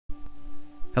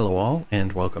Hello all,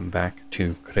 and welcome back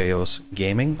to Chreos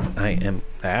Gaming. I am,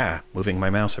 moving my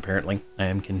mouse apparently. I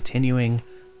am continuing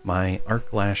my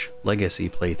Aarklash Legacy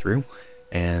playthrough,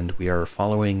 and we are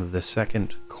following the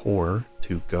second core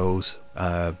to go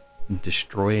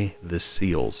destroy the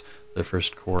seals. The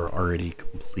first core already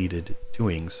completed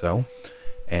doing so,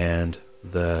 and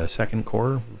the second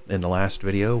core, in the last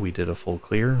video, we did a full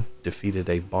clear, defeated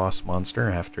a boss monster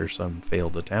after some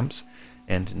failed attempts,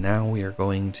 and now we are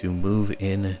going to move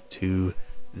into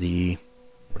the,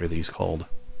 what are these called?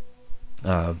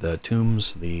 The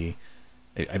tombs,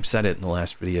 I've said it in the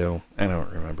last video, I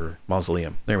don't remember,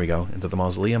 mausoleum. There we go, into the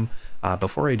mausoleum.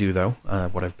 Before I do though,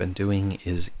 what I've been doing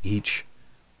is each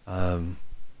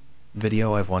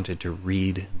video I've wanted to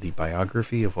read the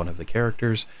biography of one of the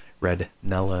characters. Read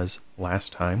Nella's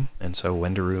last time, and so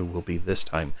Wendoru will be this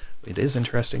time. It is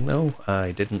interesting though,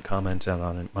 I didn't comment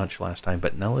on it much last time,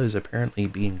 but Nella is apparently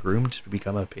being groomed to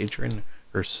become a patron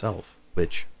herself,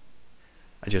 which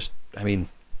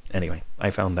anyway, I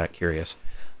found that curious.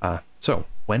 So,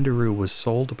 Wendoru was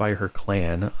sold by her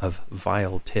clan of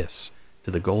Vile Tis to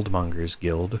the Goldmongers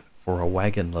Guild for a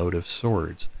wagon load of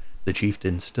swords. The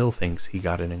chieftain still thinks he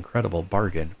got an incredible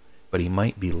bargain, but he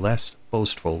might be less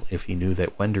boastful if he knew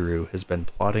that Wendoru has been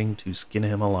plotting to skin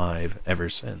him alive ever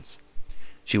since.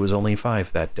 She was only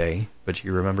 5 that day, but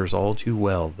she remembers all too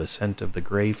well the scent of the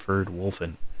gray-furred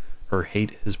wolfen. Her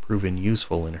hate has proven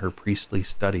useful in her priestly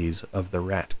studies of the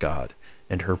rat god,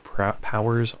 and her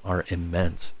powers are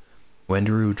immense.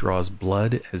 Wendoru draws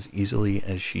blood as easily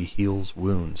as she heals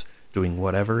wounds, doing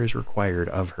whatever is required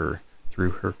of her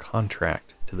through her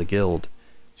contract to the guild.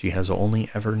 She has only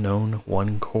ever known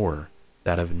one core,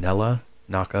 that of Nella,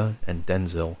 Naka, and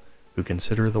Denzil, who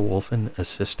consider the wolfen a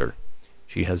sister.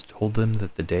 She has told them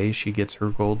that the day she gets her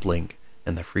gold link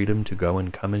and the freedom to go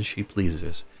and come as she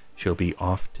pleases, she'll be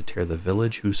off to tear the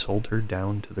village who sold her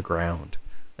down to the ground.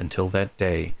 Until that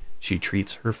day, she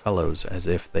treats her fellows as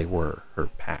if they were her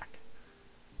pack.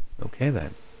 Okay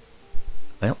then.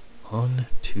 Well, on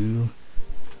to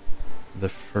the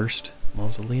first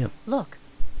mausoleum. Look,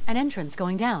 an entrance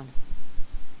going down.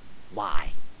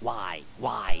 Why?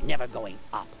 Never going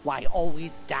up? Why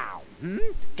always down?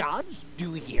 Gods,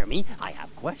 do you hear me? I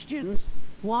have questions.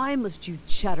 Why must you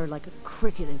chatter like a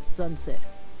cricket at sunset?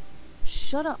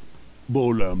 Shut up.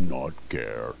 Bolem not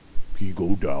care. He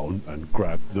go down and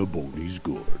crack the bonies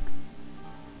good.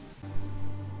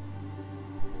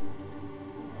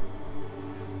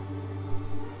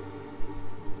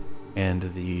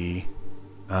 And the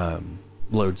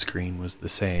load screen was the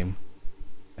same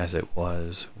as it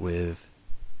was with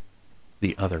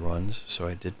the other ones, so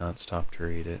I did not stop to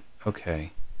read it.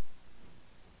 Okay.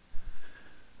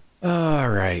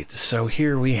 Alright, so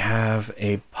here we have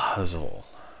a puzzle.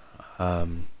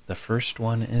 The first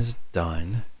one is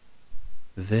done.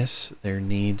 This, there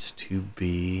needs to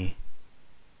be...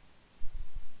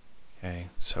 Okay,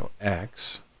 so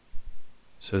X.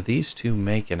 So these two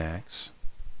make an X.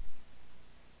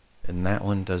 And that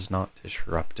one does not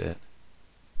disrupt it.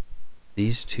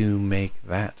 These two make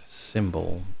that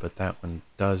symbol, but that one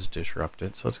does disrupt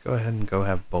it. So let's go ahead and go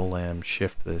have Bolam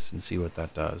shift this and see what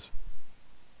that does.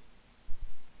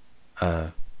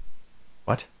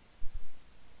 What?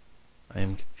 I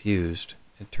am confused.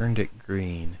 It turned it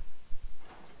green.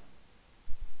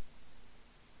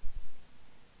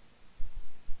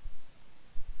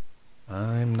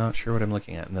 I'm not sure what I'm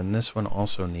looking at. And then this one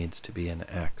also needs to be an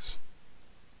X.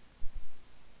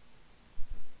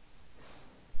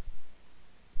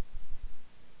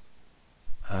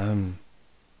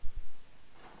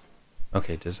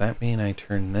 Okay, does that mean I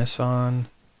turn this on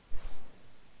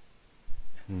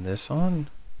and this on?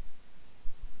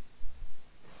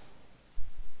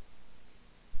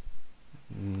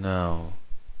 No.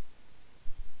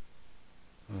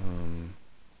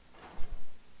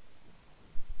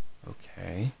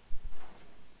 Okay.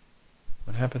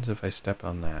 What happens if I step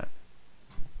on that?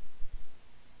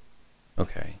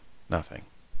 Okay, nothing.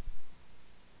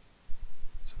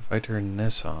 So if I turn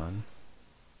this on,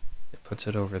 it puts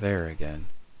it over there again.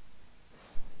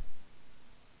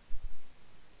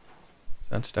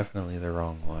 So that's definitely the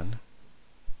wrong one.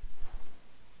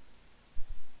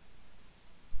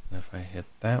 And if I hit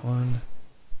that one,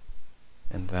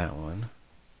 and that one,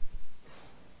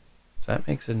 so that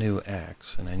makes a new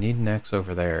X, and I need an X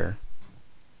over there.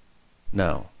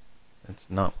 No, that's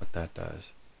not what that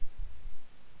does.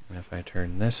 And if I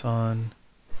turn this on,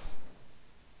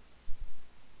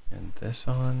 and this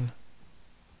on,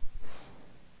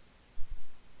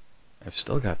 I've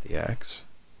still got the X.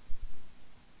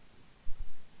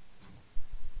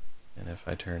 And if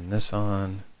I turn this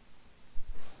on,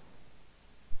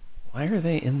 Why are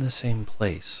they in the same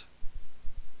place?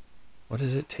 What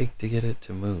does it take to get it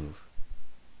to move?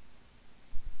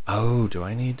 Oh, do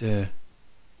I need to...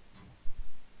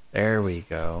 There we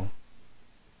go.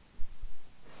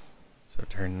 So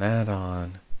turn that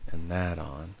on and that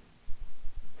on.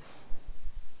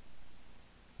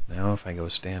 Now if I go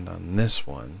stand on this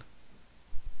one...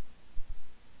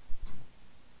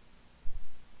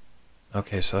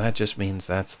 Okay, so that just means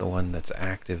that's the one that's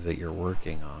active that you're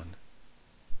working on.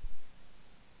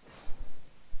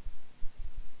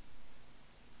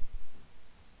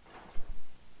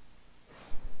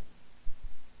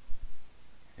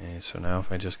 Okay, so now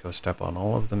if I just go step on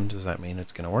all of them, does that mean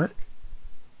it's going to work?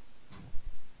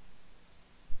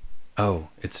 Oh,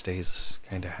 it stays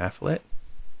kind of half lit?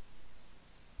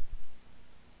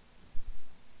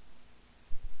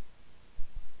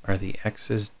 Are the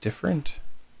X's different?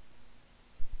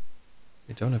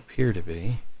 They don't appear to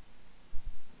be.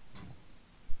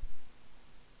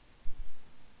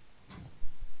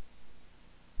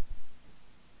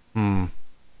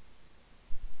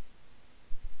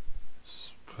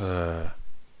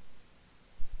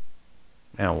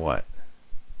 Now what?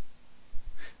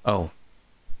 Oh,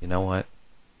 you know what?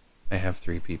 I have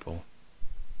 3 people.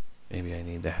 Maybe I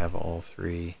need to have all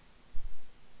 3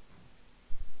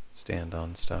 stand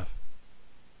on stuff.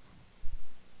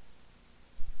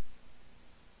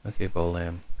 Okay,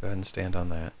 Bolam, go ahead and stand on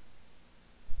that.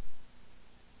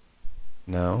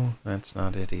 No, that's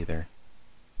not it either.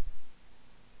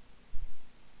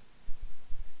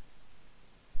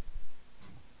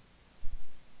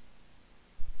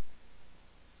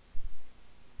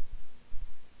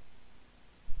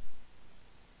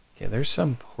 Okay, there's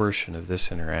some portion of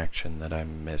this interaction that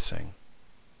I'm missing.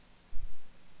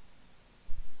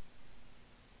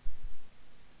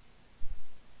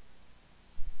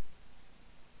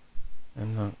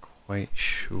 I'm not quite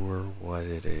sure what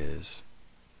it is.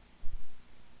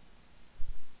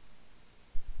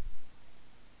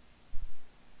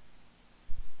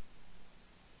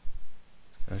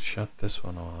 Let's go shut this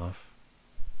one off.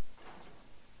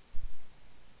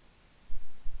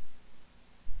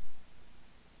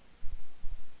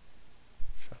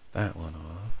 Shut that one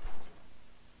off.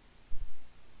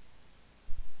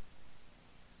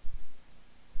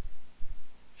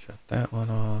 Shut that one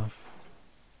off.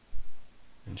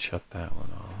 And shut that one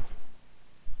off.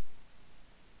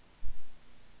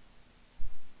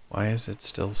 Why is it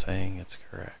still saying it's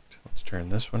correct? Let's turn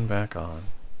this one back on.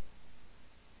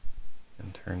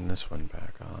 And turn this one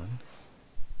back on.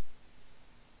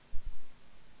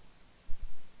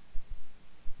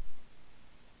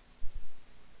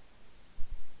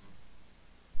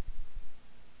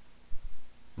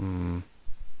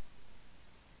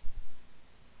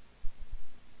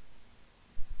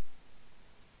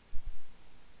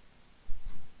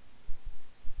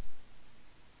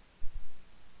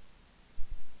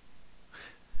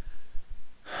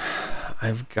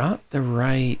 I've got the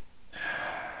right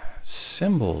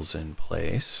symbols in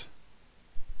place.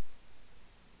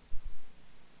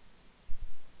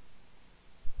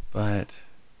 But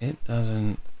it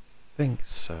doesn't think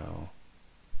so.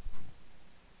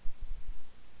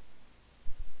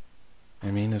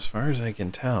 I mean, as far as I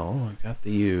can tell, I've got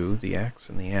the U, the X,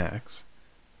 and the X.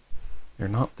 They're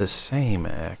not the same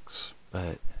X,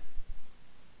 but...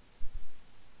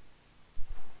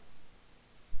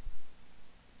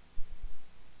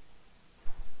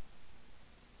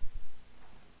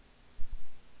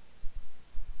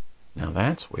 Now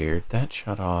that's weird. That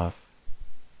shut off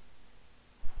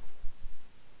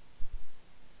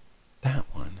that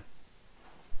one.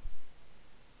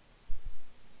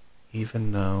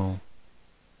 Even though...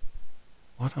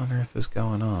 What on earth is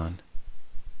going on?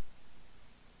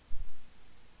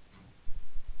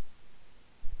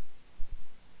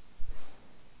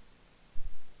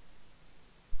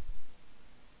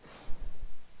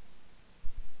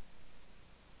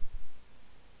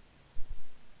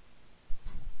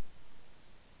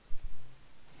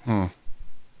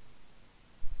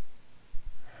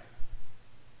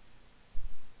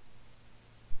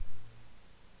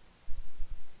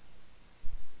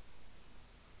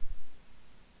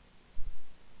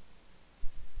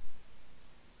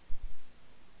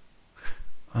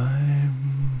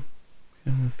 I'm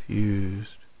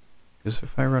confused. Because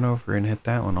if I run over and hit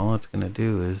that one, all it's going to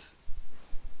do is,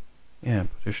 yeah,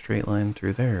 put a straight line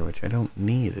through there, which I don't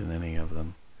need in any of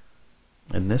them.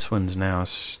 And this one's now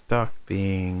stuck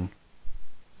being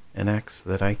an X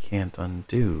that I can't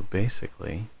undo,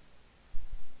 basically.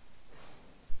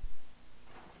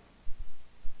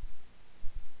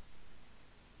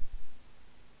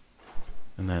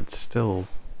 And that's still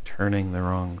turning the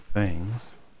wrong things.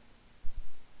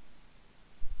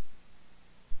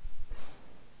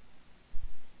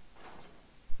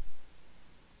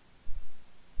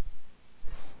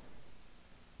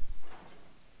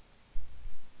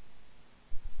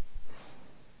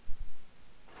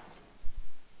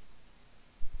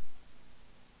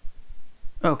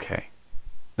 Okay,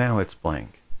 now it's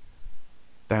blank.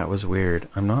 That was weird.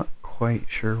 I'm not quite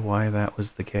sure why that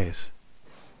was the case.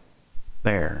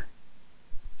 There.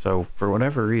 So, for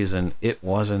whatever reason, it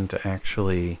wasn't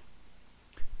actually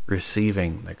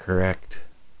receiving the correct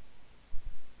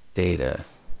data.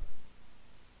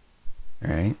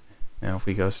 Alright, now if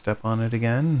we go step on it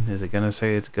again, is it going to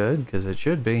say it's good? Because it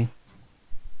should be.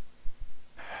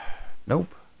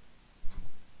 Nope.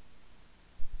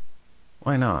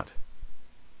 Why not?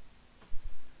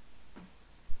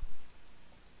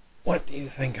 What do you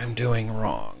think I'm doing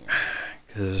wrong?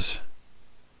 Because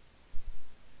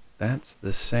that's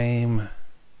the same.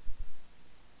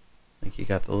 Like, you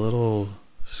got the little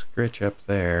scritch up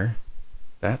there.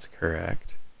 That's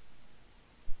correct.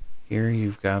 Here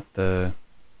you've got the...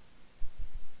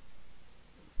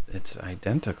 It's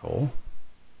identical.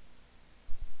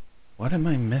 What am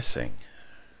I missing?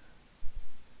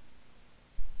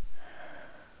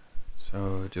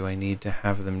 So, do I need to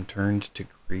have them turned to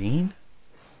green?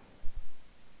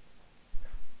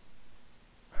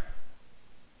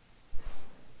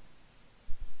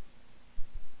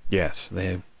 Yes,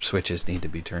 the switches need to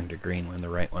be turned to green when the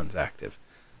right one's active.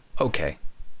 Okay,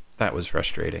 that was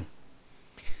frustrating.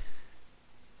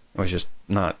 It was just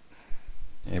not...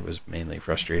 It was mainly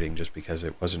frustrating just because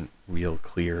it wasn't real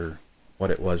clear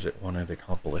what it was it wanted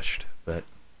accomplished, but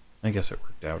I guess it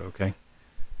worked out okay.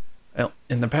 Well,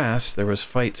 in the past, there was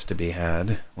fights to be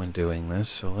had when doing this,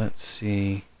 so let's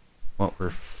see what we're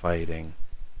fighting.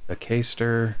 A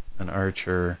caster, an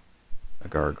archer, a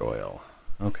gargoyle.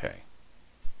 Okay.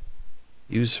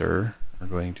 You, sir, are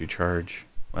going to charge...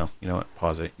 Well, you know what?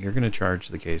 Pause it. You're going to charge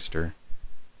the caster.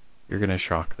 You're going to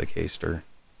shock the caster.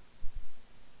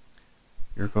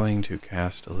 You're going to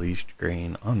cast a leashed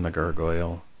grain on the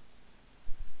gargoyle.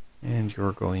 And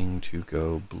you're going to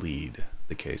go bleed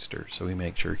the caster, so we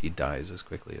make sure he dies as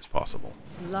quickly as possible.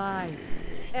 Life,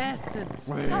 essence,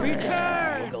 Will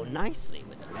return! go nicely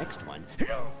with the next one.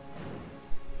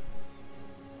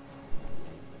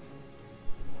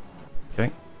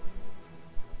 Okay.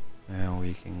 Now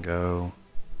we can go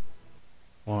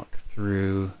walk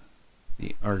through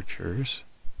the archers.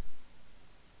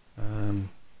 And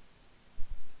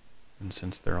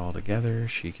since they're all together,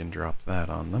 she can drop that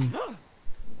on them.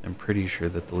 I'm pretty sure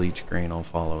that the leech grain will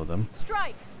follow them.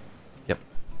 Strike! Yep.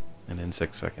 And in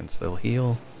 6 seconds they'll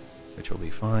heal, which will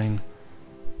be fine.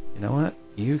 You know what?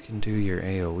 You can do your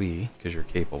AoE, because you're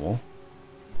capable.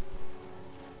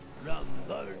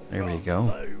 There we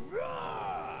go.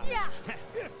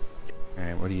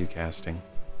 Alright, what are you casting?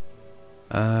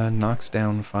 Knocks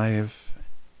down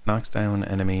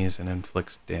enemies and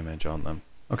inflicts damage on them.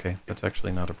 Okay, that's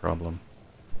actually not a problem.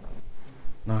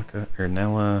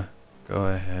 Nella, go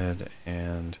ahead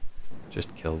and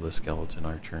just kill the skeleton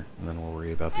archer, and then we'll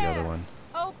worry about the other one.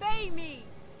 Obey me!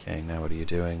 Okay, now what are you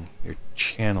doing? You're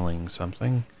channeling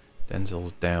something.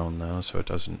 Denzel's down though, so it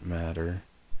doesn't matter.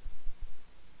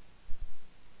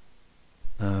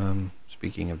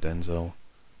 Speaking of Denzel,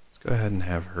 let's go ahead and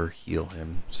have her heal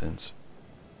him, since...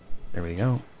 There we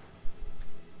go.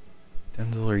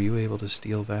 Denzel, are you able to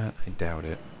steal that? I doubt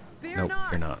it. Nope,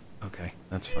 you're not. Okay,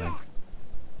 that's fine.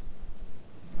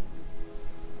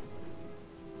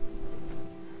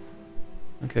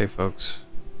 Okay, folks.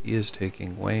 He is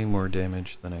taking way more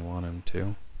damage than I want him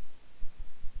to.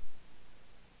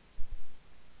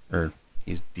 Or,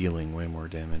 he's dealing way more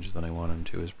damage than I want him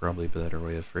to is probably a better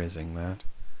way of phrasing that.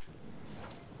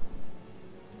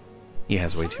 He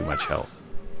has way too much health.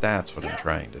 That's what I'm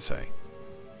trying to say.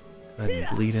 Go ahead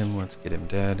and bleed him, let's get him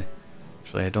dead.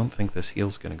 Actually, I don't think this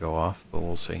heal's gonna go off, but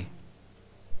we'll see.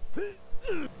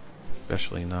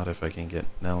 Especially not if I can get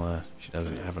Nella. She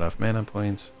doesn't have enough mana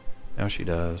points. Now she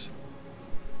does.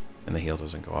 And the heal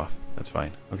doesn't go off. That's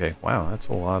fine. Okay, wow, that's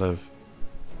a lot of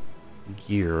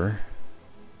gear.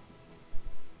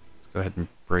 Let's go ahead and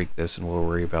break this and we'll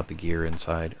worry about the gear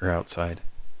inside, or outside.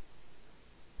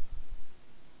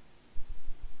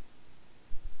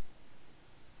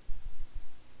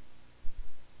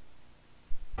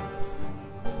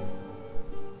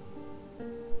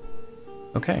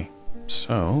 Okay,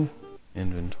 so,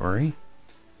 inventory.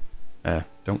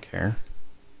 Don't care.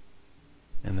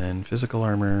 And then physical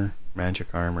armor,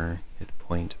 magic armor, hit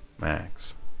point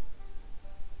max.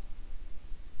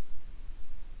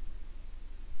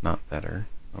 Not better.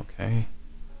 Okay.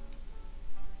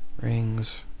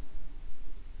 Rings.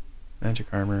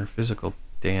 Magic armor, physical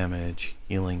damage,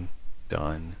 healing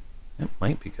done. It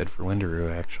might be good for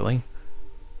Windaroo, actually.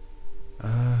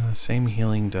 Same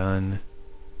healing done.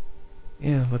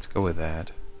 Yeah, let's go with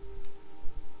that.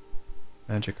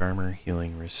 Magic armor,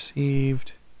 healing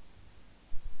received.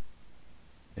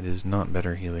 It is not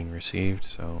better healing received,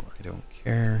 so I don't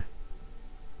care.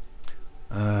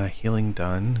 Healing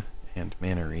done and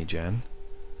mana regen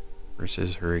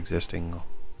versus her existing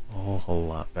a whole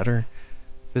lot better.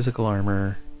 Physical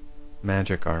armor,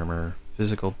 magic armor,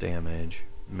 physical damage,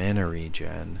 mana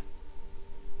regen,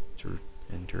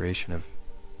 and duration of...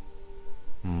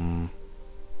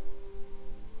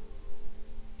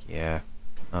 yeah,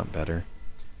 not better.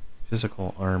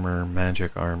 Physical armor,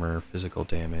 magic armor, physical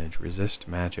damage, resist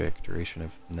magic, duration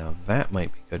of... now that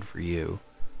might be good for you.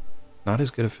 Not as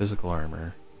good as physical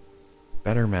armor.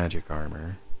 Better magic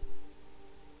armor.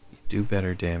 You do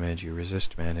better damage, you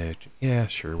resist magic. Yeah,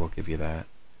 sure, we'll give you that.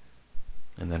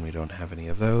 And then we don't have any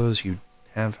of those. You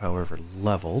have, however,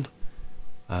 leveled.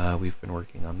 We've been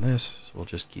working on this, so we'll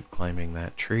just keep climbing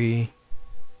that tree.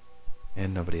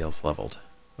 And nobody else leveled.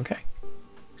 Okay.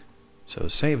 So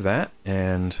save that,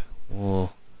 and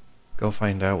we'll go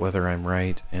find out whether I'm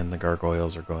right and the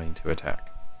gargoyles are going to attack.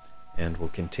 And we'll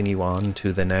continue on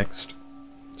to the next,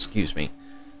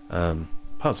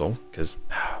 puzzle, because...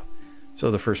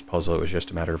 so the first puzzle, it was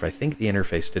just a matter of, I think the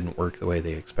interface didn't work the way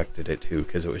they expected it to,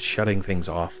 because it was shutting things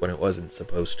off when it wasn't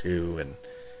supposed to, and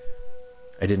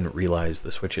I didn't realize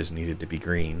the switches needed to be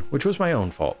green, which was my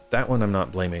own fault. That one I'm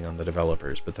not blaming on the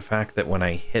developers, but the fact that when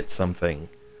I hit something,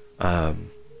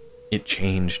 it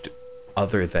changed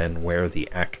other than where the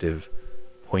active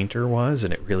pointer was,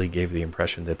 and it really gave the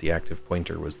impression that the active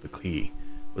pointer was the key,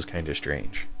 was kind of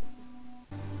strange.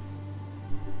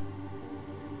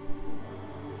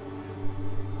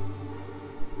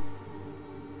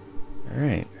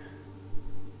 Alright.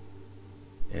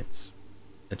 It's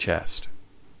a chest.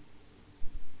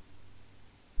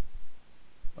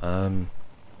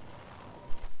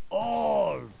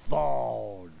 All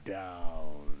fall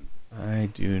down. I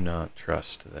do not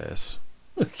trust this.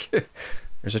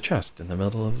 There's a chest in the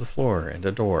middle of the floor and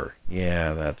a door.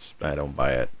 Yeah, I don't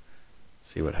buy it.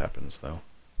 See what happens, though.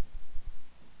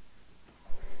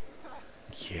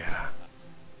 Yeah.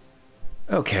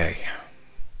 Okay.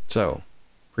 So,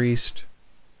 priest,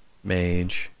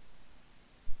 mage,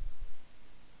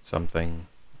 something,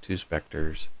 2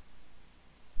 specters,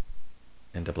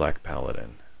 and a black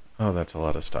paladin. Oh, that's a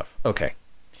lot of stuff. Okay.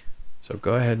 So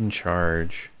go ahead and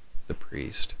charge the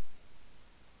priest.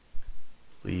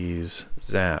 Please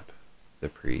zap the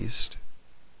priest.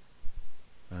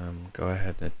 Go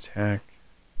ahead and attack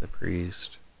the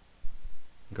priest.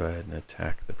 Go ahead and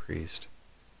attack the priest.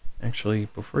 Actually,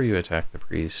 before you attack the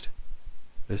priest,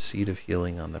 put a seed of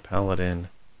healing on the paladin,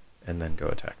 and then go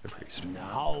attack the priest.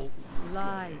 Now,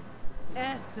 Life,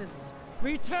 essence,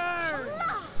 return!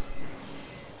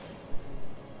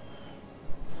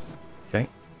 Okay,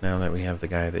 now that we have the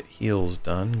guy that heals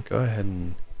done, go ahead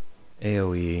and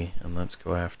AoE, and let's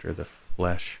go after the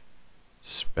flesh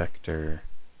specter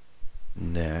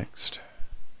next.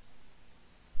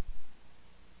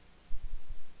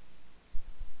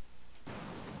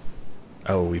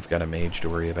 Oh, we've got a mage to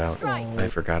worry about. Strike. I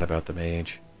forgot about the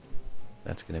mage.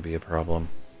 That's going to be a problem.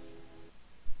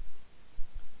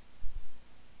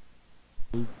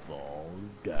 fall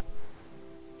down.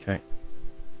 Okay.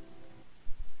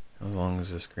 How long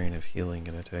is this grain of healing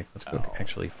going to take? Let's go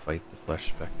actually fight the flesh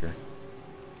specter.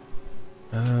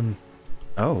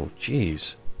 Oh,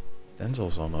 jeez.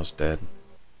 Denzel's almost dead.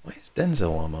 Why is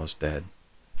Denzel almost dead?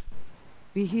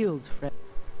 Be healed, friend.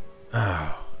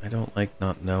 Oh, I don't like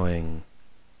not knowing.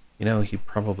 You know, he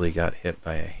probably got hit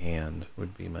by a hand,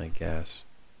 would be my guess.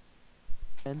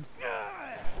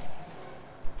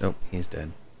 Nope, he's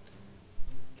dead.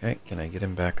 Okay, can I get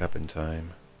him back up in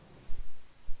time?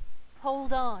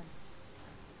 Hold on.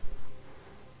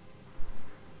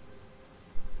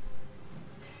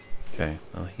 Okay,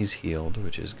 well, he's healed,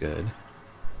 which is good.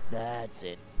 That's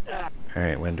it.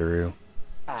 Alright, Wendaru.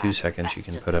 2 seconds, you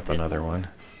can Just put a up bit another more. one.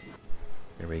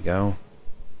 There we go.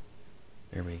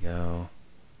 There we go.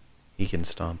 He can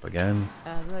stomp again.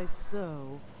 As I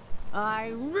sow, I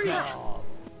reap.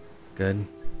 Good.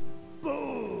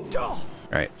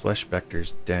 Alright, Flesh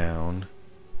Specter's down.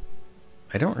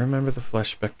 I don't remember the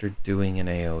Flesh Specter doing an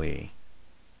AoE,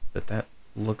 but that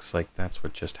looks like that's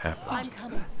what just happened. I'm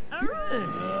coming.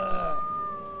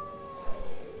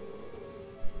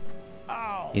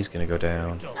 He's gonna go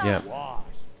down. Yep.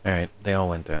 Alright, they all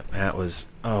went down. That was...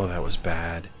 oh, that was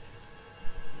bad.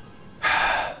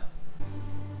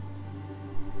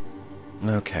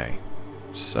 Okay,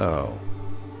 so...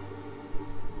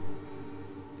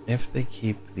 if they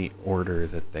keep the order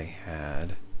that they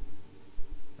had,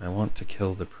 I want to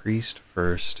kill the priest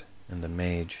first and the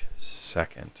mage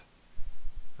second.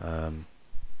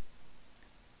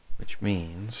 Which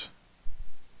means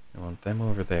I want them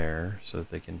over there so that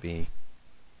they can be...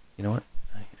 you know what?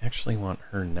 I actually want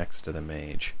her next to the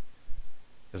mage,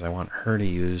 because I want her to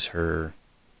use her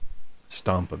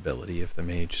stomp ability if the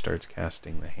mage starts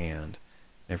casting the hand.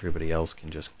 Everybody else can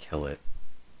just kill it.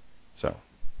 So,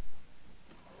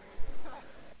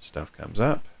 stuff comes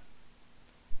up.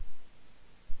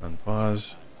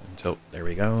 Unpause until, there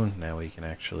we go. Now we can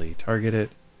actually target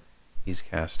it. He's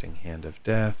casting Hand of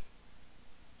Death.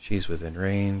 She's within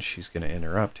range. She's going to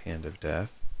interrupt Hand of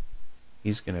Death.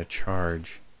 He's going to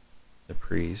charge the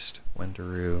priest,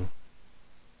 Wendaru,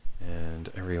 and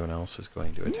everyone else is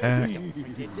going to attack. Don't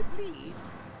forget to bleed.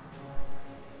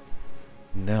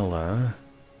 Nella.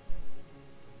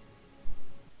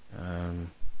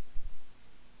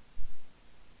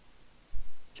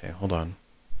 Okay, hold on.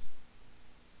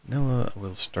 Nella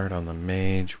will start on the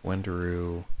mage.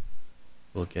 Wendaru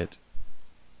will get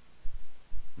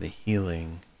the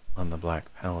healing on the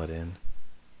black paladin.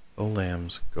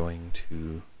 Olam's going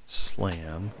to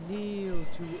slam. Kneel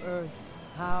to Earth's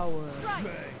power.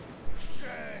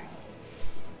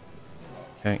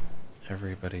 Okay,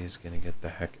 everybody's gonna get the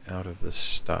heck out of this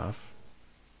stuff.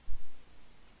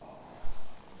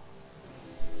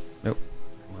 Nope,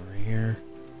 come over here.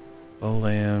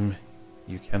 Olam,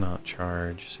 you cannot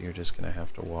charge, so you're just gonna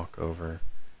have to walk over.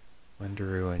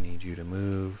 Wendaru, I need you to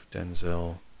move.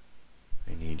 Denzel,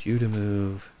 I need you to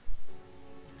move.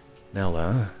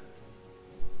 Nella,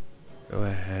 go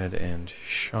ahead and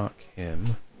shock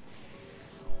him.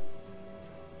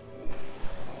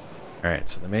 Alright,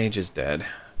 so the mage is dead.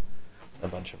 A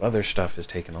bunch of other stuff has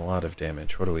taken a lot of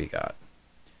damage. What do we got?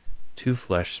 2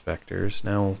 flesh specters.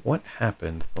 Now, what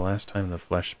happened the last time the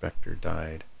flesh specter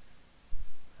died?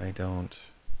 I don't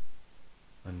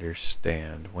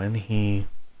understand. When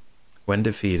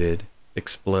defeated,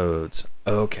 explodes.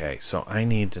 Okay, so I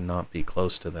need to not be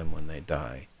close to them when they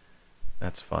die.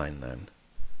 That's fine then.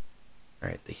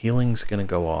 Alright, the healing's gonna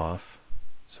go off.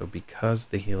 So because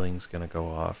the healing's gonna go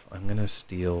off, I'm gonna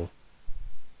steal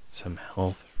some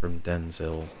health from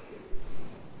Denzel.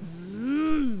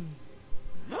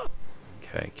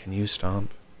 Okay, can you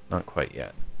stomp? Not quite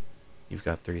yet. You've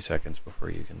got 3 seconds before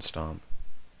you can stomp.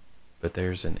 But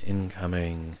there's an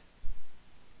incoming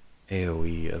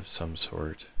AoE of some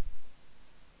sort.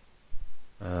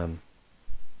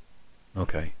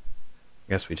 Okay. I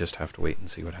guess we just have to wait and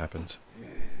see what happens.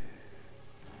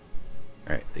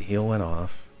 Alright, the heal went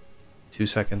off. 2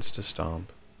 seconds to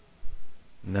stomp.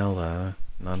 Nella,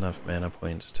 not enough mana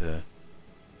points to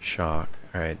shock.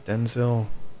 Alright, Denzel,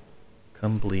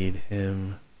 come bleed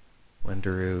him.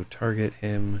 Wendaru, target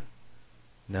him.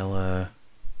 Nella,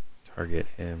 target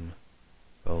him.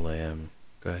 Olam,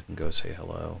 go ahead and go say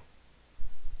hello.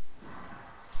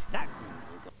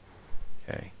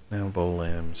 Okay, now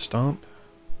Bolam, stomp.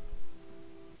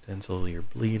 Denzel, you're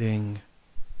bleeding,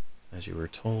 as you were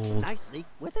told. Nicely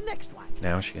with the next one.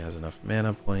 Now she has enough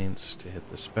mana points to hit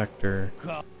the Spectre.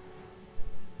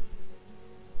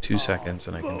 2 seconds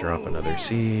and I can drop another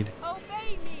seed.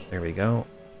 Obey me. There we go.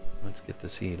 Let's get the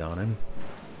seed on him.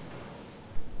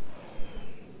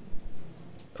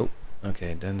 Oh,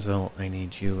 okay, Denzel, I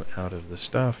need you out of the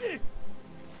stuff.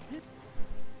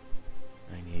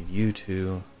 I need you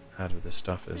two out of the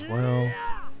stuff as well.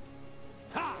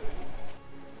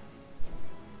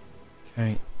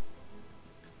 Okay.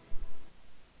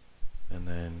 And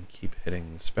then keep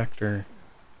hitting the Spectre.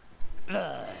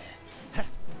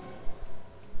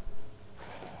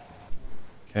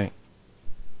 Okay.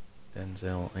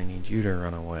 Denzel, I need you to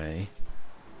run away.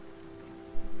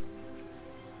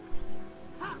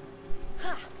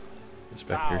 The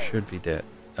Spectre should be dead.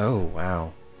 Oh,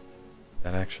 wow.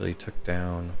 That actually took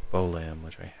down Bolam,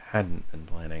 which I hadn't been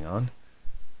planning on.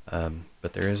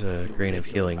 But there is a grain of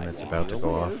healing that's about to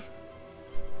go off.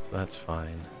 So that's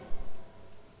fine.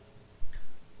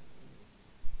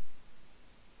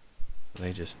 So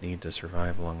they just need to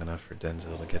survive long enough for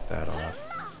Denzel to get that off.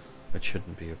 Which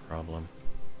shouldn't be a problem.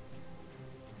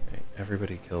 Okay,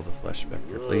 everybody kill the Flesh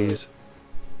Spectre, please.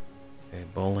 Okay,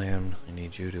 Bolam, I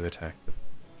need you to attack the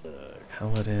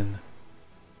Paladin.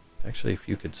 Actually, if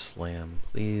you could slam,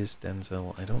 please,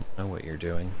 Denzel. I don't know what you're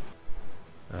doing.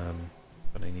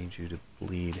 But I need you to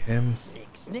bleed him.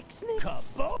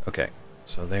 Okay,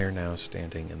 so they're now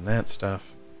standing in that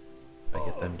stuff. If I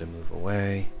get them to move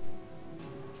away.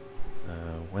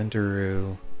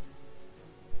 Wendaru,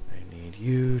 I need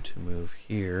you to move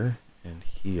here and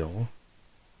heal.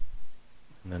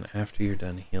 And then after you're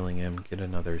done healing him, get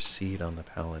another seed on the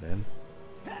Paladin.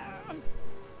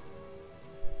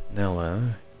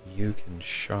 Nella, you can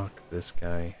shock this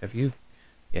guy. Have you?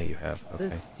 Yeah, you have. Okay. The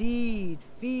seed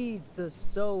feeds the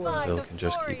sower. Denzel can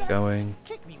just keep going.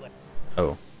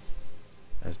 Oh.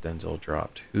 as Denzel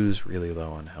dropped. Who's really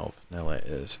low on health? Nella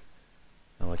is.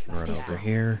 Nella can run over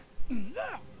here.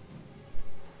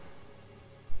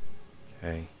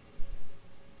 Okay.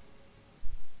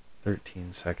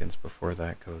 13 seconds before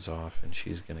that goes off, and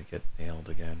she's going to get nailed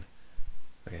again.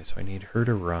 Okay, so I need her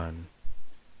to run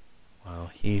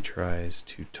while he tries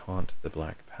to taunt the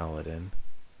Black Paladin.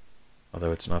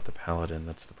 Although it's not the Paladin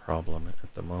that's the problem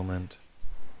at the moment.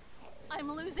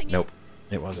 I'm losing it. Nope,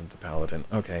 it wasn't the Paladin.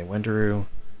 Okay, Wendaru,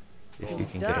 if you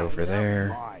can get over there.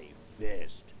 My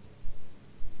fist.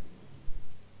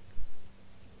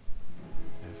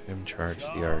 Have him charge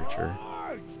the archer.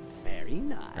 Very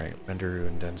nice. Alright, Wendaru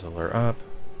and Denzel are up.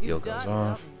 Heal goes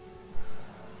off.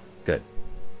 Good.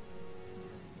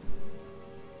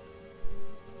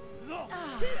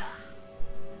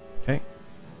 Okay.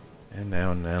 And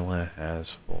now Nella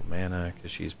has full mana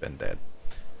because she's been dead.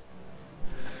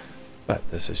 But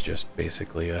this is just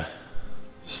basically a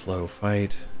slow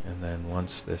fight, and then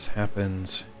once this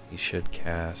happens, he should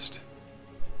cast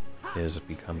his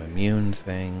become immune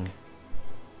thing.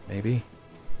 Maybe?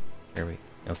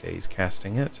 Okay, he's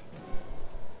casting it.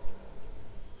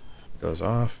 Goes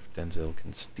off, Denzel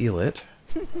can steal it,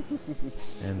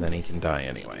 and then he can die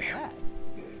anyway.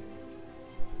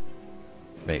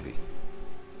 Maybe.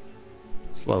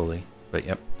 Slowly, but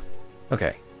yep.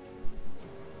 Okay.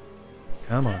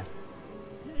 Come on.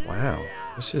 Wow,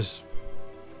 this is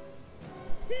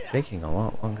taking a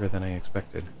lot longer than I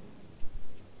expected.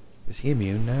 Is he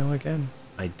immune now again?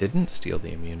 I didn't steal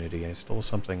the immunity, I stole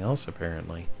something else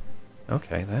apparently.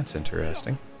 Okay, that's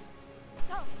interesting.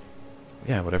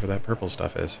 Yeah, whatever that purple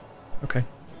stuff is. Okay.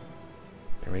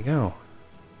 There we go.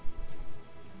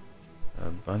 A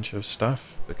bunch of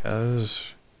stuff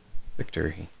because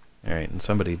victory. Alright, and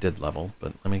somebody did level,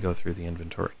 but let me go through the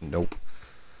inventory. Nope.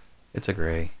 It's a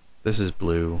gray. This is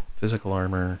blue. Physical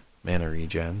armor, mana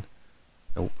regen.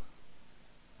 Nope.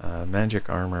 Magic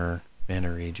armor,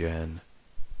 mana regen.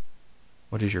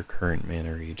 What is your current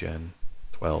mana regen?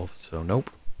 12, so nope.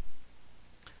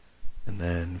 And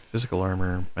then physical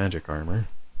armor, magic armor.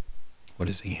 What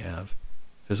does he have?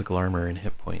 Physical armor and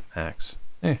hit point max.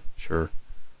 Sure.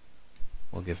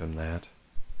 We'll give him that.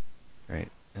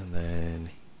 Right, and then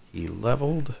he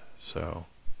leveled, so.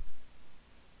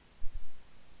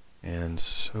 And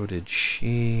so did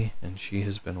she, and she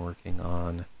has been working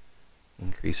on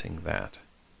increasing that.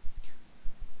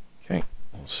 Okay,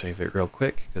 we'll save it real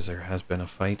quick, because there has been a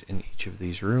fight in each of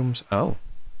these rooms. Oh,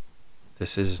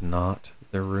 this is not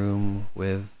the room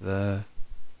with the...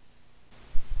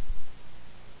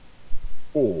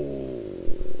 Oh,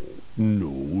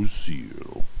 no,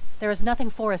 Seal. There is nothing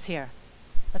for us here.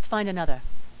 Let's find another.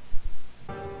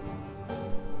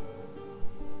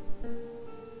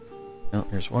 Well,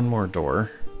 there's one more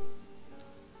door,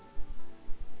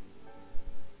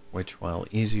 which, while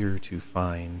easier to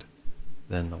find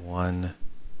than the one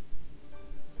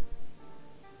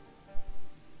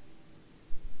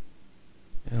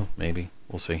maybe.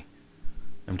 We'll see.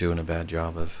 I'm doing a bad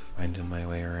job of finding my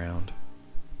way around.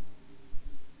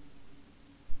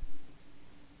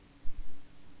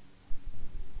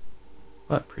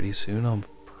 But pretty soon I'll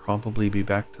probably be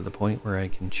back to the point where I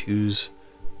can choose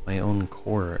my own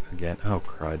core again. Oh,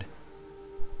 crud.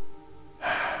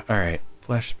 Alright.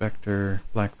 Flesh Spectre,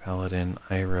 Black Paladin,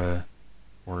 Ira,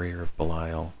 Warrior of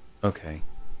Belial. Okay.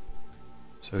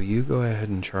 So you go ahead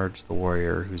and charge the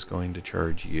warrior who's going to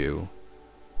charge you.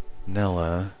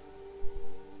 Nella,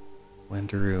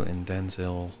 Wendaru, and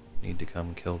Denzel need to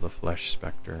come kill the Flesh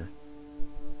Spectre.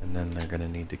 And then they're going to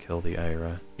need to kill the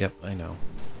Ira. Yep, I know.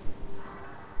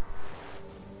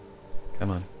 Come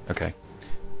on. Okay.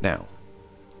 Now,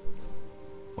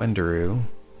 Wendaru,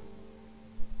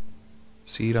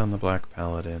 Seed on the Black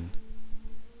Paladin,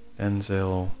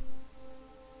 Denzel,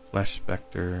 Flesh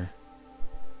Spectre,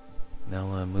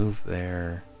 Nella, move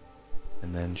there,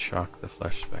 and then shock the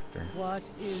Flesh Spectre. What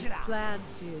is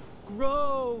planted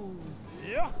grows.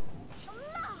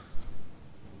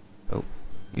 Oh,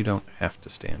 you don't have to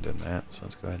stand in that, so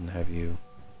let's go ahead and have you...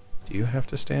 Do you have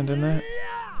to stand in that?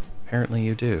 Apparently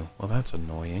you do. Well, that's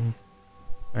annoying.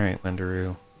 Alright,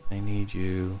 Wendaru, I need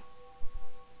you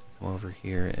to come over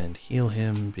here and heal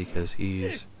him because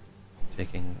he's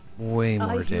taking way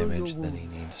more damage than he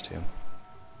needs to.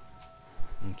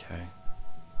 Okay.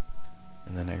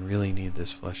 And then I really need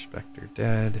this Flesh Spectre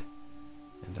dead,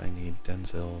 and I need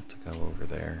Denzel to go over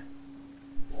there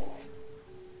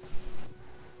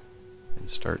and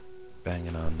start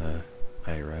banging on the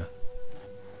Ira.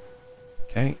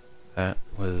 Okay, that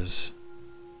was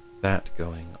that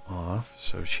going off,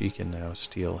 so she can now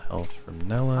steal health from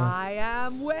Nella. I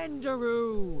am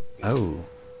Wendaru. Oh,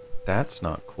 that's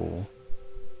not cool.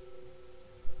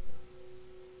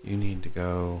 You need to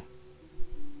go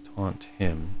taunt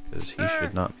him, because he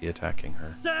should not be attacking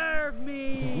her. Serve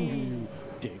me!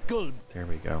 There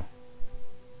we go.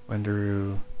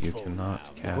 Wendaru, you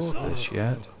cannot cast this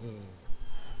yet.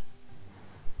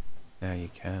 Now you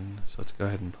can, so let's go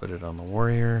ahead and put it on the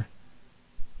warrior.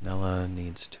 Nella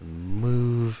needs to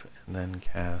move and then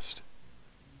cast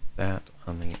that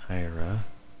on the Ira.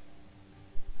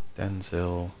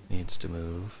 Denzil needs to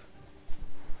move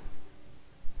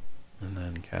and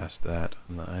then cast that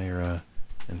on the Ira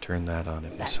and turn that on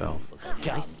himself.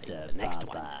 Just the next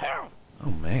one.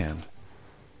 Oh man.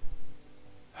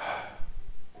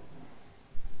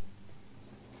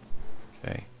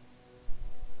 Okay.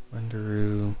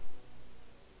 Wendaru,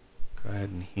 go ahead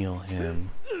and heal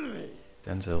him.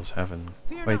 Denzil's having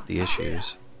quite the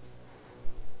issues.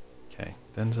 Okay,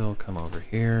 Denzil, come over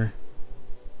here.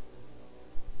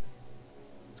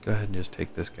 Let's go ahead and just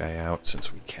take this guy out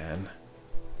since we can.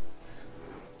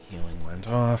 Healing went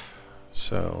off,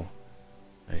 so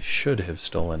I should have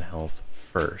stolen health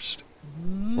first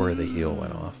before the heal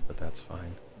went off, but that's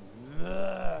fine.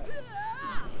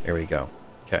 There we go.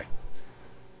 Okay.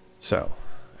 So,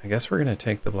 I guess we're going to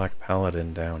take the Black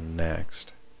Paladin down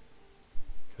next,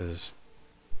 because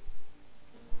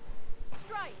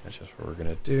that's just what we're going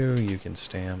to do. You can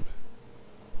stamp.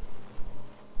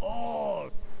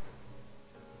 Because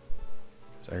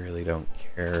I really don't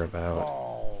care about...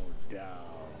 Fall down.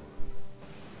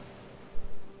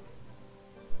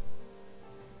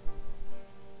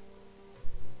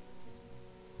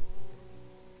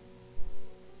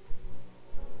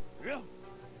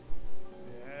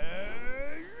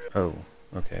 Oh,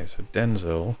 okay, so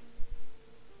Denzil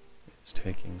is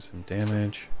taking some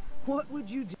damage. What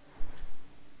would you do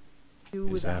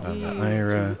Use that without on the me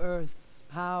Ira. to Earth's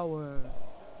power?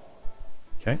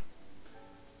 Okay.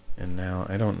 And now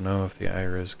I don't know if the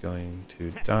Ira is going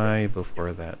to die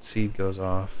before that seed goes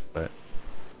off, but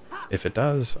if it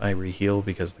does, I reheal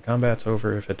because the combat's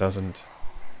over. If it doesn't,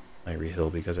 I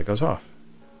reheal because it goes off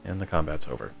and the combat's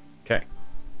over. Okay.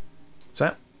 So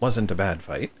that wasn't a bad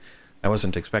fight. I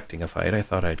wasn't expecting a fight. I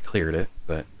thought I'd cleared it,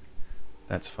 but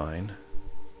that's fine.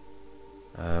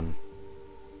 Of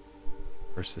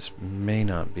course, this may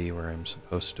not be where I'm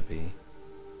supposed to be,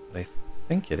 but I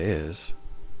think it is.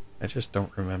 I just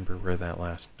don't remember where that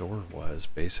last door was,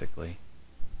 basically.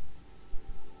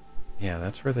 Yeah,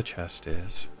 that's where the chest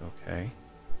is. Okay.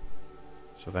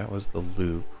 So that was the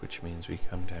loop, which means we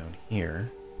come down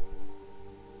here.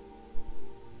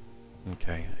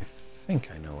 Okay, I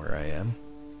think I know where I am.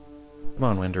 Come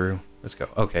on, Wendaru. Let's go.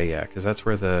 Okay, yeah, because that's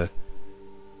where the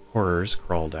horrors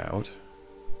crawled out.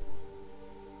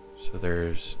 So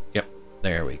there's... Yep,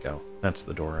 there we go. That's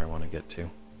the door I want to get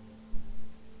to.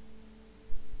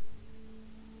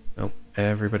 Nope,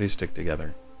 everybody stick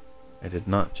together. I did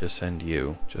not just send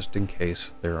you, just in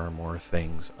case there are more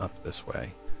things up this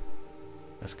way.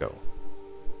 Let's go.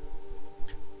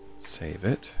 Save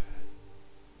it.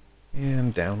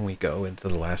 And down we go into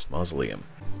the last mausoleum.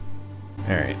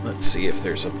 Alright, let's see if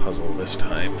there's a puzzle this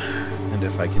time, and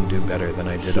if I can do better than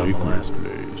I did on the last one.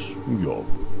 Place. Yup,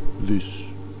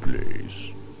 this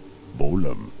place.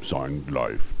 Bolem signed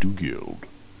life to guild.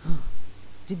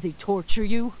 Did they torture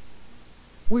you?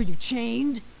 Were you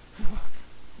chained?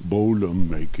 Bolem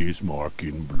make his mark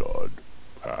in blood.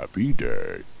 Happy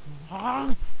day.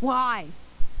 Why?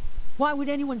 Why would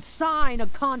anyone sign a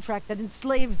contract that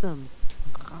enslaves them?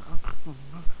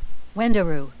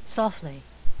 Wendaru, softly.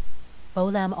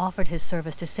 Bolam offered his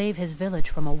service to save his village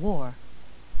from a war.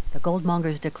 The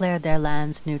Goldmongers declared their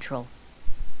lands neutral.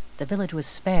 The village was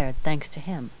spared thanks to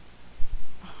him.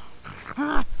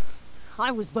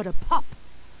 I was but a pup.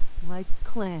 My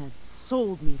clan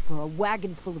sold me for a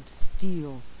wagon full of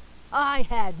steel. I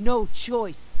had no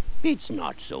choice. It's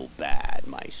not so bad,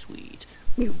 my sweet.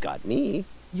 You've got me.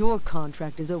 Your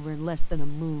contract is over in less than a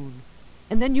moon.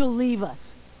 And then you'll leave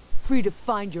us, free to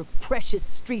find your precious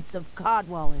streets of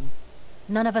Cadwallon.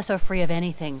 None of us are free of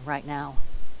anything right now.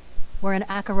 We're in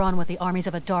Acheron with the armies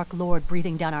of a Dark Lord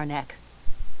breathing down our neck.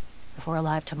 If we're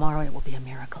alive tomorrow, it will be a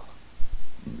miracle.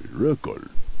 Miracle.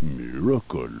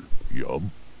 Miracle. Yub.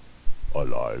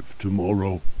 Alive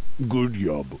tomorrow. Good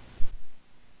yub.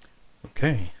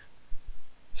 Okay.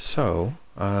 So,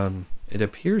 it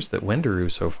appears that Wendaru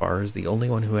so far is the only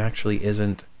one who actually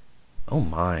isn't, oh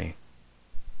my,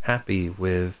 happy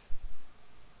with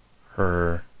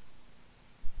her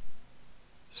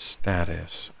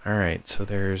status. Alright, so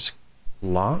there's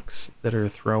locks that are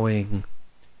throwing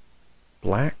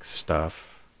black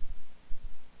stuff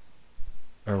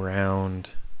around.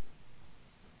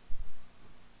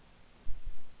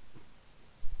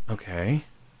 Okay.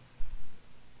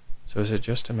 So is it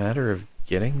just a matter of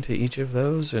getting to each of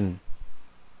those and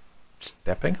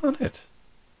stepping on it.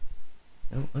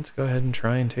 Well, let's go ahead and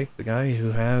try and take the guy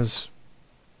who has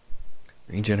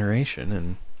regeneration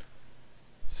and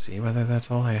see whether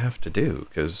that's all I have to do,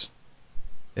 because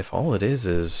if all it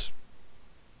is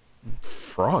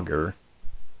Frogger,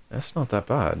 that's not that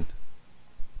bad.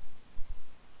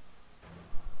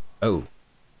 Oh,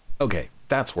 okay,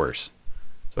 that's worse.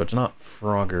 So it's not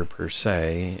Frogger per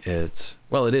se, it's,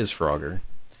 well, it is Frogger.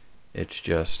 It's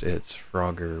just, it's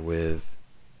Frogger with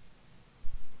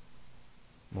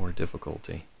more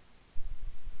difficulty.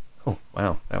 Oh,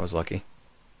 wow, that was lucky.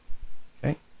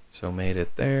 Okay, so made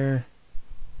it there.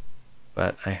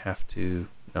 But I have to,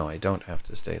 no, I don't have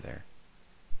to stay there.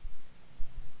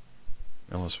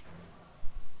 Almost.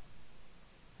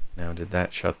 Now, did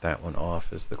that shut that one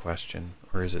off is the question,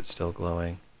 or is it still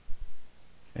glowing?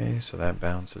 Okay, so that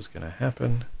bounce is going to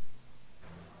happen.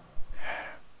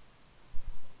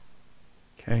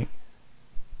 Okay.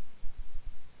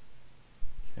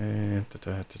 Okay,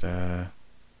 da-da-da-da.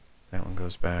 That one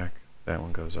goes back. That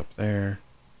one goes up there.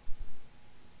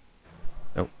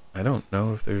 Nope, I don't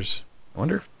know if there's... I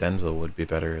wonder if Denzel would be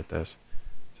better at this.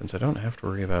 Since I don't have to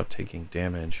worry about taking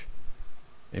damage,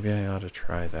 maybe I ought to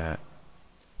try that.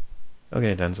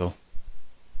 Okay, Denzel.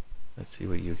 Let's see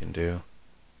what you can do.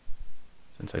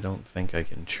 Since I don't think I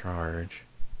can charge.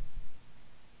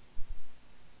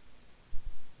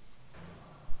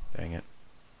 Dang it.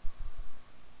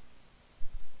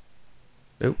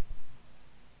 Nope.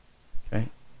 Okay.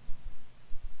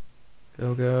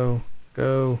 Go, go,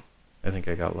 go. I think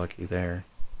I got lucky there.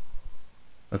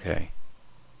 Okay.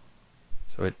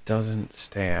 So it doesn't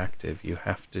stay active. You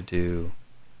have to do...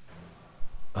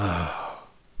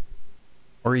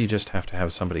 or you just have to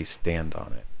have somebody stand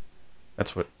on it.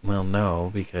 That's what... Well,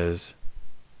 no, because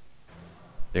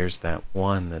there's that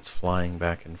one that's flying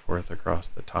back and forth across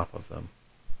the top of them.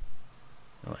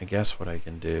 Well, I guess what I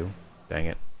can do, dang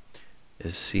it,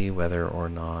 is see whether or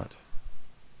not...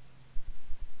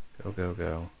 Go, go,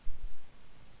 go.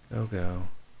 Go, go.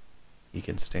 He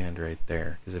can stand right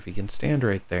there. Because if he can stand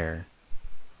right there...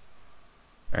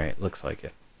 Alright, looks like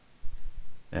it.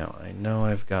 Now, I know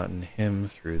I've gotten him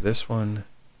through this one.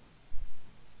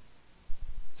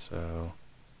 So,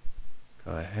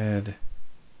 go ahead.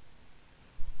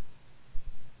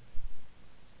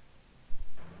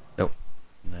 Nope.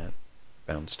 That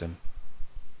bounced him.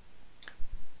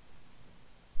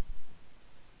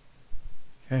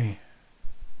 Okay.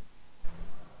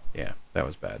 Yeah, that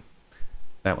was bad.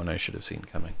 That one I should have seen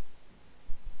coming.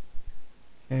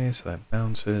 Okay, so that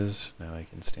bounces. Now I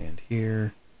can stand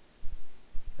here.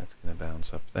 That's going to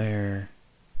bounce up there.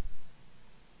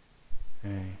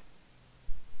 Okay.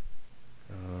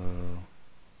 Go.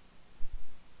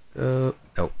 Go.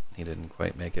 Nope, he didn't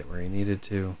quite make it where he needed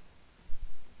to.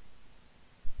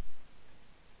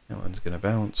 That one's going to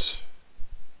bounce.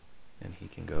 And he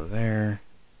can go there.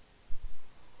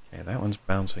 Okay, that one's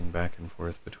bouncing back and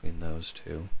forth between those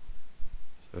two.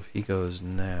 So if he goes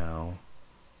now,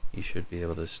 he should be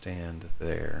able to stand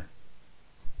there.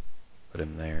 Put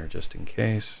him there just in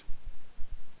case.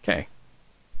 Okay.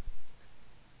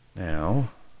 Now,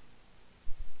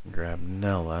 grab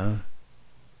Nella.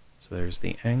 So there's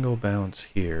the angle bounce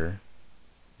here,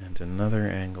 and another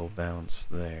angle bounce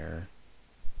there,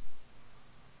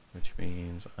 which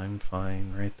means I'm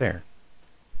fine right there.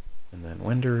 And then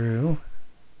Wenderoo.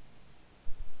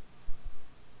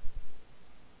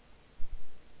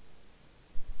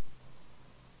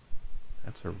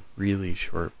 That's a really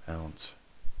short bounce.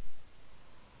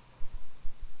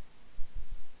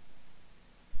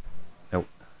 Nope,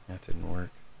 that didn't work.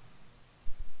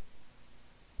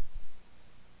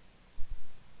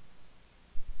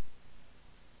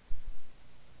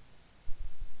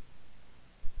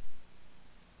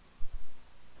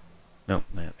 Nope,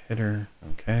 that hit her.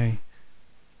 Okay.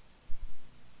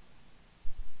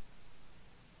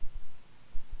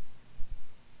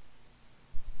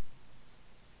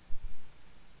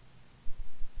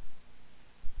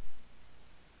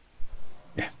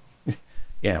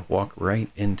 Yeah, walk right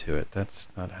into it. That's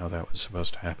not how that was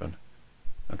supposed to happen.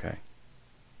 Okay.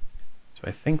 So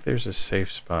I think there's a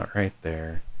safe spot right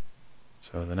there.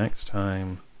 So the next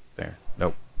time... There.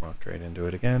 Nope. Walked right into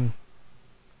it again.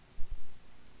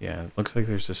 Yeah, it looks like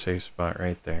there's a safe spot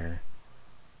right there.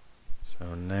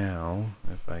 So now,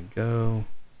 if I go...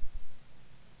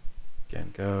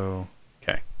 Again, go...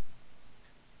 Okay.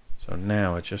 So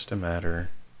now it's just a matter...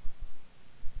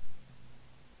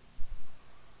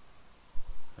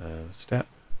 step,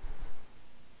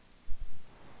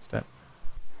 step,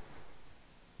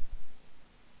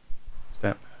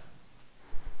 step,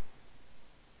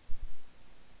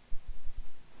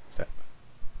 step.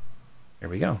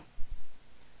 we go.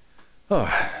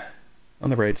 Oh, on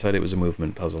the bright side, it was a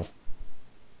movement puzzle.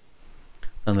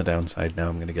 On the downside, now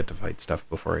I'm going to get to fight stuff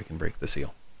before I can break the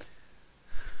seal.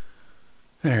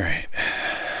 Alright.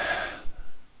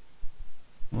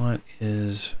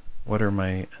 What are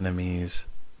my enemies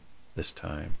this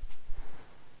time?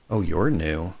 Oh, you're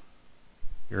new.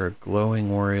 You're a glowing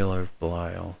warrior of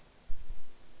Belial.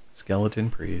 Skeleton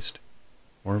priest.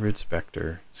 Morbid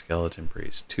specter. Skeleton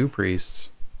priest. 2 priests.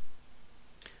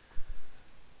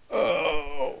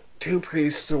 Oh, 2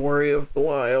 priests, a warrior of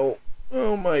Belial.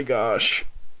 Oh my gosh.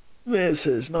 This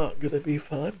is not gonna be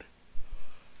fun.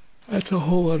 That's a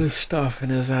whole lot of stuff.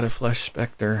 And is that a flesh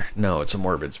specter? No, it's a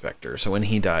morbid specter. So when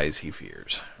he dies, he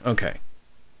fears. Okay.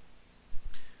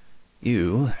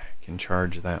 You can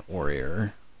charge that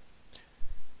warrior.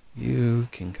 You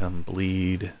can come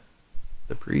bleed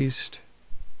the priest.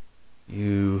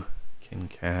 You can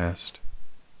cast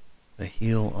the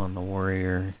heal on the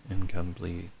warrior and come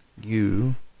bleed.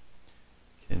 You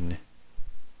can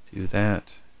do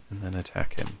that and then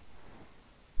attack him.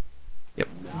 Yep.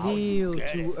 Kneel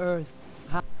to Earth's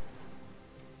power.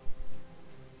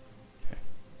 Okay.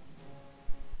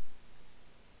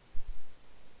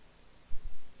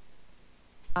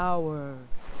 Power.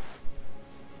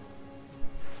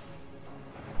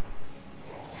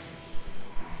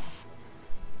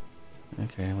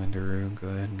 Okay, Lindaru, go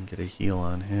ahead and get a heal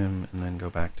on him and then go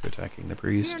back to attacking the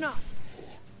priest.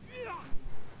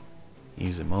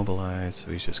 He's immobilized,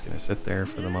 so he's just going to sit there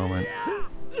for the moment.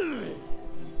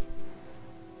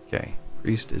 Okay,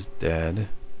 priest is dead.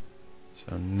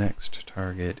 So next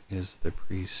target is the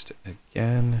priest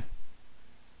again.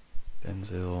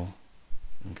 Denzil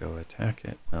can go attack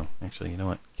it. Well, actually, you know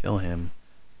what? Kill him,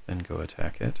 then go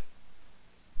attack it.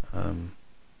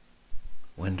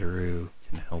 Wendaru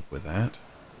can help with that.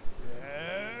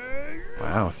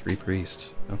 Wow, 3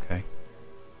 priests. Okay.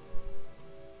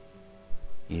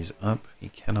 He's up. He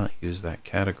cannot use that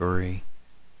category.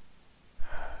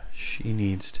 She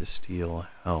needs to steal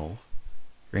health.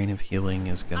 Grain of Healing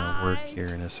is going to work here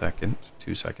in a second.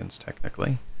 2 seconds,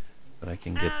 technically. But I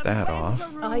can get that off.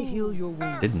 I heal your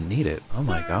wound. Didn't need it. Oh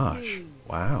my gosh.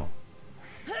 Wow.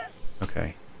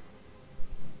 Okay.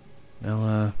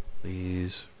 Nella,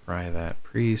 please fry that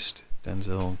priest.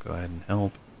 Denzil, go ahead and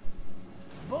help.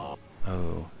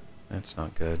 Oh, that's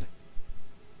not good.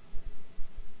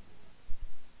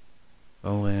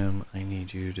 Olam, I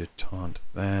need you to taunt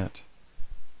that.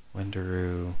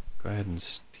 Wendaru, go ahead and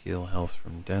steal health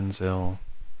from Denzil.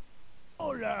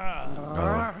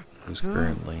 Oh, who's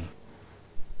currently...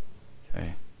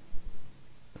 Okay.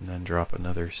 And then drop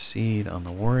another seed on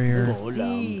the warrior.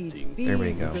 There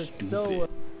we go.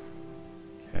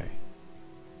 Okay.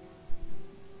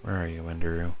 Where are you,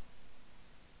 Wendaru?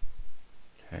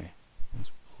 Okay.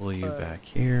 Let's pull you back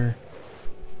here.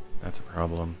 That's a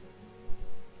problem.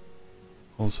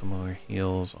 Pull some more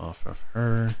heals off of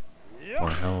her. More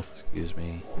health, excuse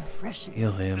me.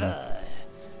 Heal him.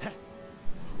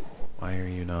 Why are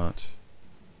you not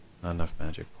enough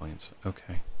magic points?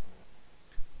 Okay.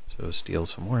 So steal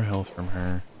some more health from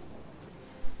her.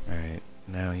 Alright,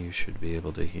 now you should be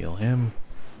able to heal him.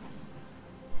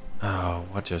 Oh,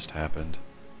 what just happened?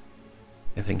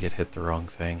 I think it hit the wrong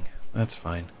thing. That's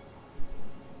fine.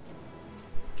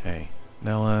 Okay,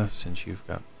 Nella, since you've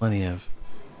got plenty of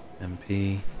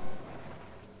MP.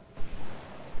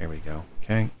 There we go.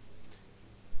 Okay.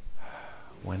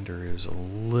 Wendaru's a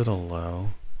little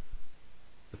low,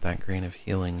 but that Grain of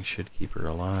Healing should keep her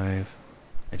alive.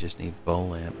 I just need Bow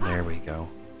Lamp. There we go.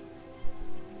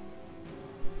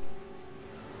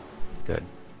 Good.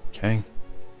 Okay.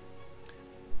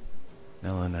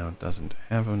 Nella now doesn't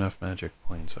have enough magic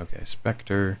points. Okay,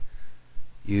 Spectre,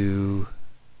 you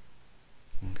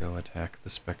can go attack the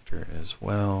Spectre as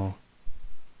well.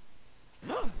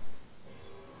 There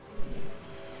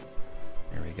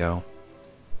we go.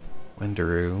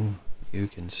 Wendaru, you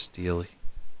can steal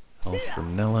health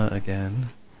from Nella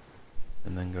again.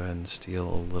 And then go ahead and steal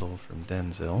a little from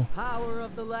Denzil. Power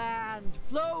of the land,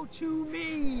 flow to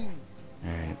me!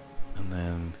 Alright, and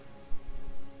then...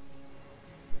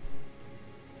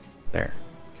 There.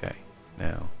 Okay,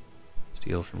 now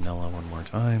steal from Nella one more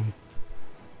time.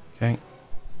 Okay.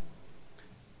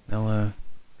 Nella,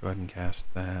 go ahead and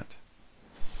cast that.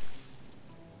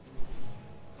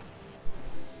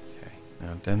 Okay,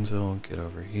 now Denzil, get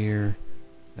over here.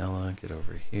 Nella, get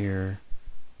over here.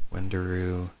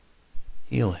 Wendaru,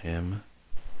 heal him.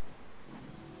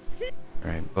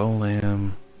 Alright,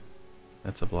 Bolam.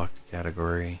 That's a blocked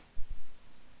category.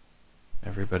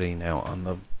 Everybody now on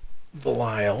the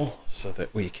Belial so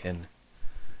that we can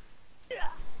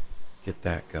get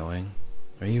that going.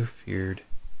 Are you feared?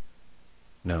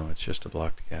 No, it's just a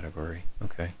blocked category.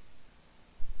 Okay.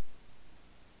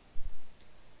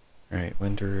 Alright,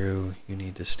 Windaroo, you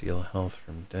need to steal health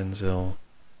from Denzil,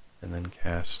 and then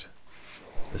cast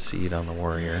the seed on the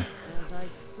warrior. As I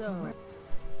sow.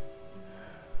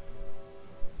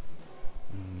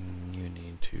 You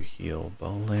need to heal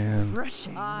Bolan.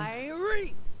 Refreshing. I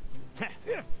reap.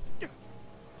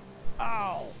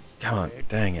 Ow! Come on,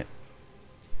 dang it.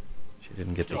 She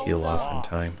didn't get the heal off in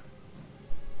time.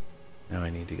 Now I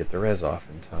need to get the res off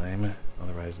in time,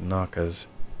 otherwise Naka's...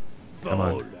 Come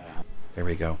on. There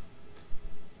we go.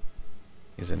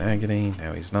 He's in agony,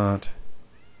 now he's not.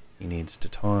 He needs to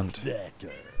taunt.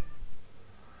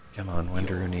 Come on,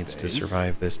 Windaroo needs to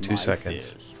survive this 2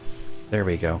 seconds. There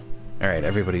we go. Alright,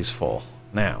 everybody's full.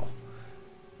 Now,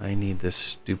 I need this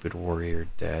stupid warrior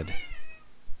dead.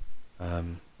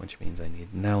 Which means I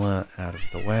need Nella out of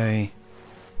the way.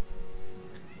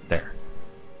 There.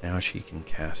 Now she can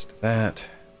cast that.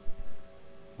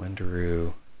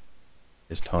 Windaroo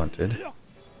is taunted,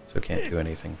 so can't do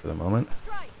anything for the moment.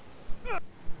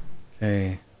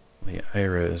 Okay, the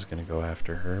Ira is going to go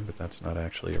after her, but that's not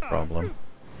actually a problem.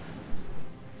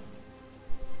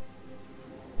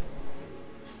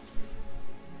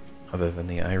 Other than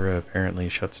the Ira apparently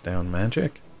shuts down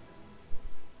magic.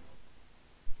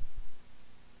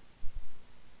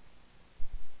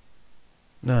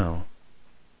 No.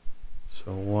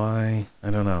 So why? I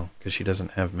don't know, because she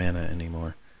doesn't have mana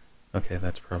anymore. Okay,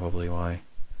 that's probably why.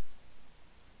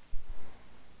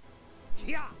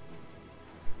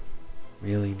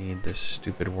 Really need this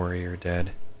stupid warrior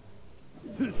dead.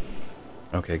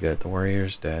 Okay, good. The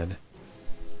warrior's dead.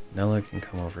 Nella can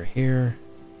come over here,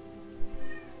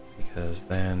 because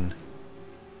then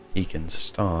he can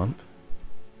stomp.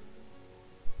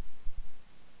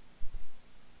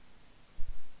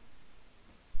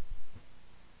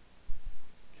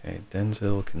 Okay,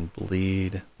 Denzil can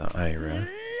bleed the Ira.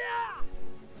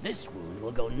 This wound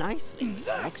will go nicely.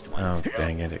 Next one. Oh,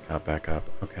 dang it, it got back up.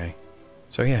 Okay.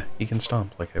 So yeah, he can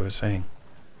stomp, like I was saying.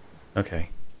 Okay.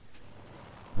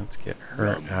 Let's get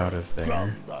her out of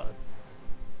there.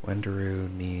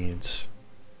 Windaroo needs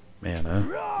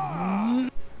mana.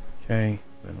 Okay,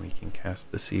 then we can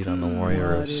cast the seed on the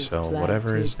warrior of so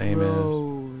whatever his name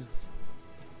is.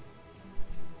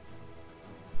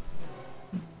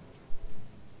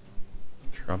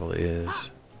 Trouble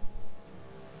is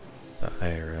the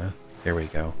Ira. There we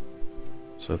go.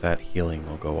 So that healing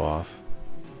will go off.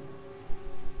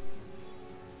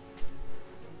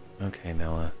 Okay,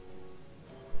 Nella.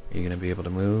 Are you gonna be able to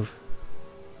move?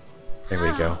 There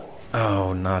we go.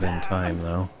 Oh, not in time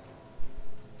though.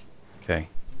 Okay.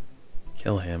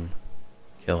 Kill him.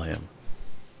 Kill him.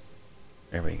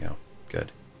 There we go.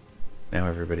 Good. Now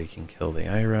everybody can kill the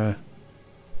Ira.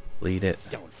 Bleed it.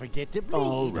 Don't forget to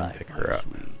bleed. And pick her up.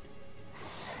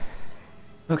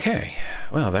 Okay.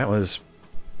 Well, that was...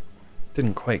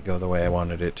 didn't quite go the way I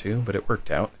wanted it to, but it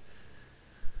worked out.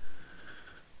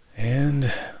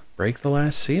 And break the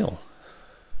last seal.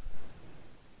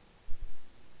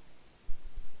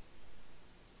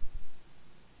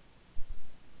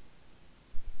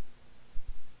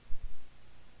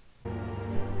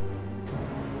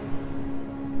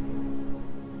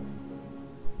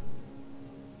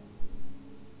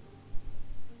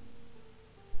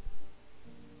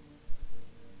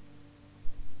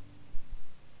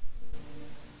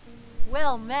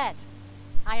 Well met.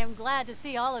 I am glad to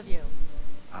see all of you.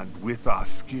 And with our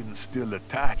skin still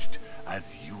attached,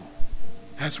 as you.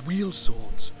 As wheel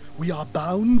swords, we are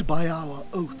bound by our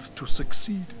oath to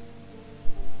succeed.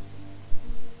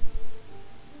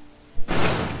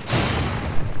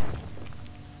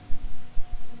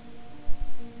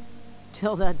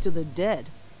 Tell that to the dead.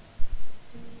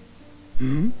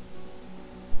 Hmm?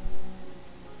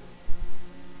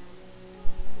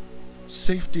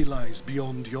 Safety lies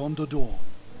beyond yonder door,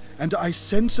 and I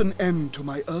sense an end to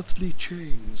my earthly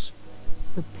chains.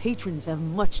 The patrons have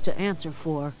much to answer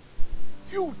for.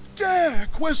 You dare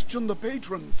question the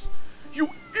patrons, you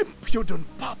impudent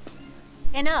pup!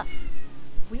 Enough.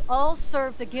 We all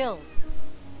serve the guild.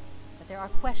 But there are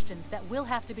questions that will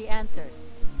have to be answered.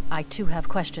 I too have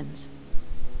questions.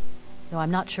 Though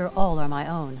I'm not sure all are my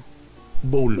own.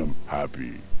 Bolam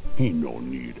happy. He no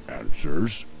need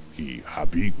answers. He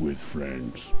happy with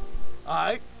friends.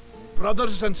 Aye,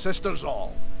 brothers and sisters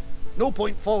all. No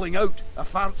point falling out a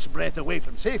fart's breath away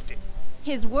from safety.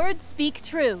 His words speak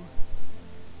true.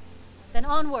 Then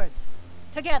onwards.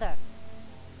 Together.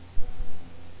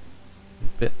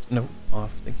 No,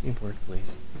 off the keyboard,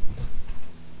 please.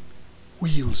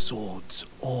 Wheel swords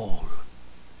all.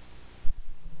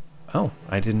 Oh,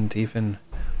 I didn't even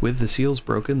With the seals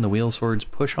broken, the wheel swords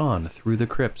push on through the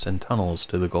crypts and tunnels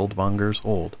to the Goldmonger's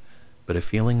hold, but a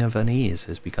feeling of unease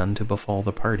has begun to befall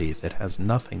the party that has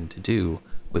nothing to do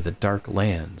with the dark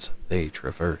lands they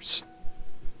traverse.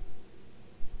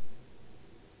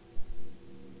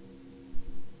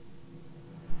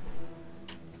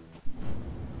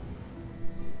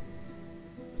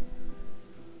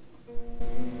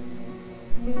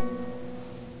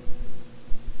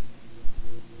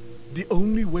 The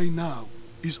only way now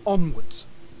is onwards.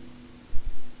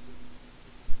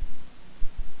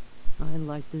 I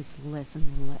like this less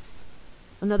and less.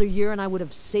 Another year and I would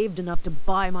have saved enough to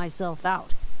buy myself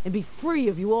out and be free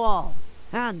of you all.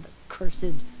 And the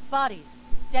cursed... Bodies.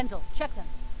 Denzel, check them.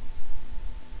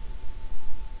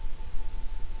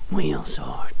 Wheel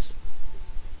swords.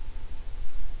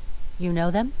 You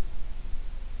know them?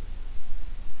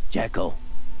 Jekyll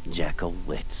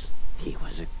Witz. He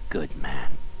was a good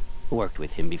man. Worked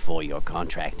with him before your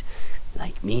contract.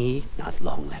 Like me, not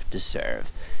long left to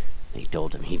serve. They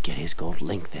told him he'd get his gold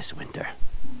link this winter.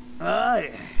 Aye,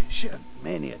 shared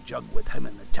many a jug with him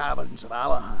in the taverns of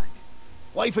Alahang.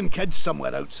 Wife and kids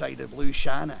somewhere outside of Blue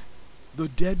Shanna. The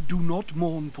dead do not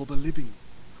mourn for the living.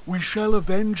 We shall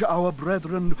avenge our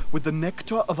brethren with the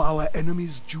nectar of our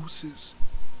enemies' juices.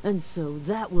 And so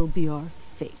that will be our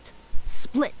fate.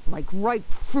 Split like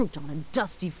ripe fruit on a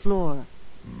dusty floor.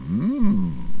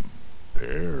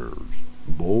 Pears.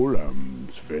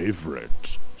 Bolam's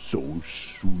favorites. So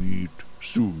sweet,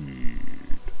 sweet.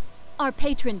 Our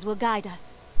patrons will guide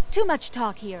us. Too much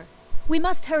talk here. We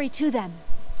must hurry to them.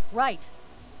 Right.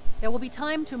 There will be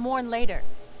time to mourn later.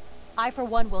 I, for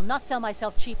one, will not sell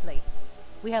myself cheaply.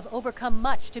 We have overcome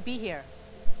much to be here.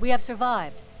 We have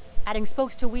survived, adding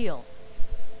spokes to wheel.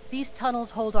 These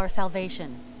tunnels hold our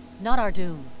salvation, not our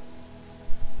doom.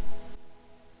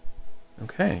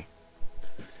 Okay.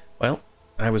 Well,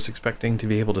 I was expecting to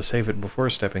be able to save it before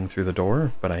stepping through the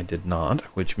door, but I did not,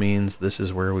 which means this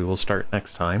is where we will start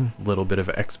next time. A little bit of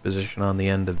exposition on the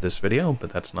end of this video,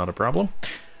 but that's not a problem.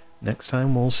 Next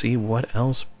time we'll see what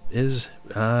else is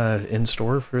in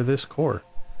store for this core.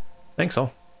 Thanks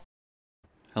all.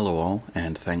 Hello all,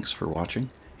 and thanks for watching.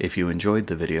 If you enjoyed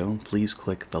the video, please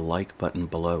click the like button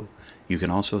below. You can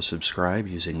also subscribe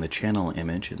using the channel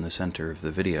image in the center of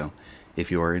the video. If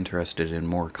you are interested in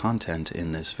more content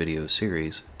in this video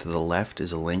series, to the left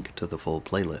is a link to the full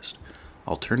playlist.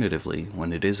 Alternatively,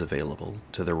 when it is available,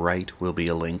 to the right will be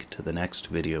a link to the next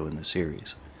video in the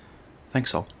series.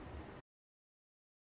 Thanks all.